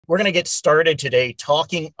we're going to get started today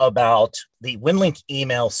talking about the Winlink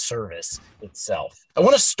email service itself. I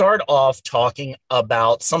want to start off talking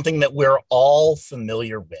about something that we're all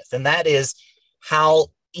familiar with, and that is how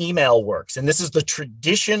email works. And this is the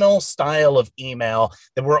traditional style of email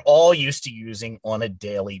that we're all used to using on a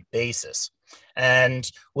daily basis.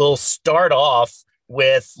 And we'll start off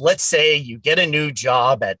with, let's say you get a new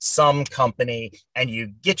job at some company and you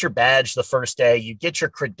get your badge the first day, you get your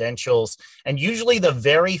credentials, and usually the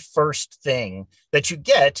very first thing that you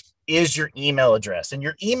get is your email address. And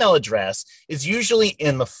your email address is usually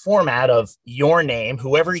in the format of your name,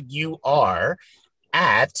 whoever you are,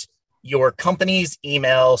 at your company's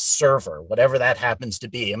email server, whatever that happens to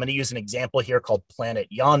be. I'm going to use an example here called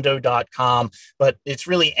planetyondo.com, but it's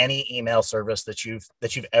really any email service that you've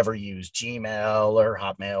ever used, Gmail or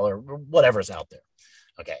Hotmail or whatever's out there.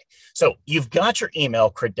 Okay, so you've got your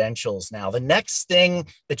email credentials now. The next thing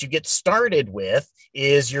that you get started with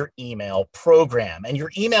is your email program. And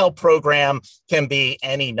your email program can be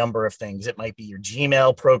any number of things. It might be your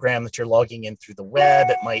Gmail program that you're logging in through the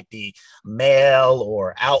web. It might be Mail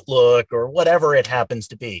or Outlook or whatever it happens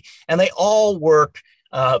to be. And they all work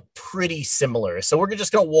pretty similar. So we're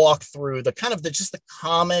just going to walk through the just the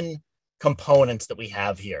common components that we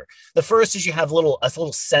have here. The first is you have a little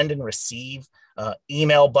send and receive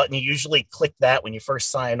email button. You usually click that when you first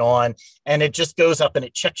sign on, and it just goes up and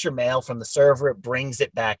it checks your mail from the server. It brings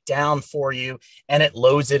it back down for you, and it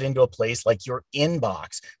loads it into a place like your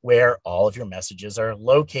inbox where all of your messages are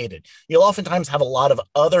located. You'll oftentimes have a lot of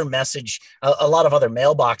other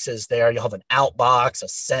mailboxes there. You'll have an outbox, a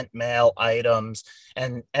sent mail items,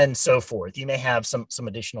 and so forth. You may have some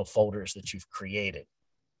additional folders that you've created.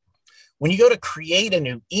 When you go to create a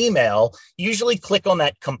new email, you usually click on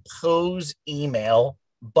that compose email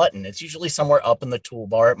button. It's usually somewhere up in the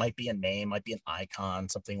toolbar. It might be a name, might be an icon,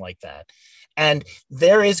 something like that. And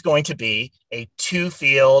there is going to be a to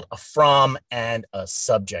field, a from, and a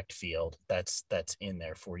subject field that's in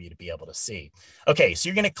there for you to be able to see. Okay, so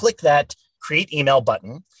you're going to click that create email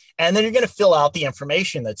button, and then you're going to fill out the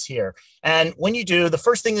information that's here. And when you do, the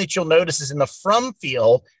first thing that you'll notice is in the from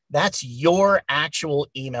field, that's your actual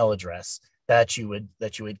email address that you would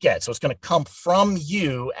get. So it's going to come from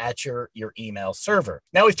you at your email server.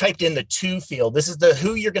 Now we've typed in the to field. This is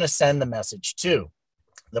who you're going to send the message to.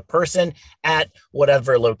 The person at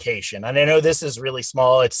whatever location. And I know this is really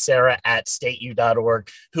small. It's sarah@stateu.org.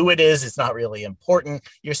 Who it is, it's not really important.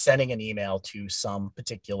 You're sending an email to some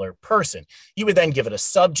particular person. You would then give it a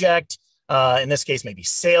subject. In this case, maybe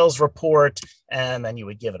sales report. And then you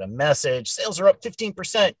would give it a message. Sales are up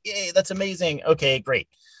 15%. Yay, that's amazing. Okay, great.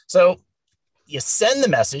 So you send the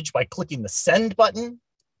message by clicking the send button,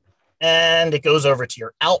 and it goes over to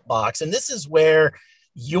your outbox. And this is where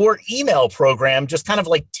your email program just kind of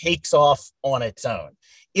like takes off on its own.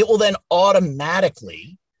 It will then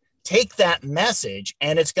automatically take that message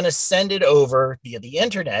and it's going to send it over via the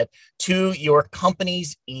internet to your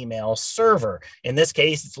company's email server. In this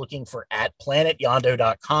case, it's looking for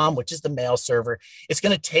 @planetyondo.com, which is the mail server. It's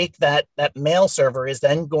going to take that mail server is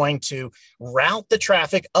then going to route the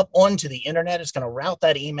traffic up onto the internet. It's going to route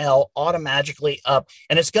that email automatically up,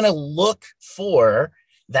 and it's going to look for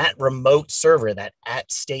that remote server, that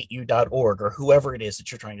 @stateu.org, or whoever it is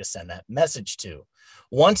that you're trying to send that message to.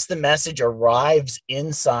 Once the message arrives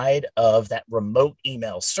inside of that remote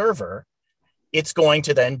email server, it's going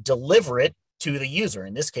to then deliver it to the user,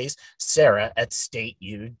 in this case,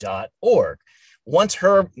 Sarah@stateu.org. Once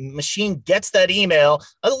her machine gets that email,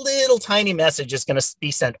 a little tiny message is going to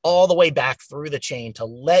be sent all the way back through the chain to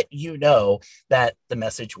let you know that the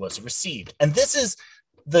message was received. And this is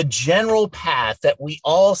the general path that we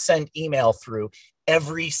all send email through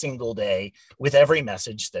every single day with every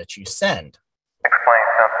message that you send. Explain.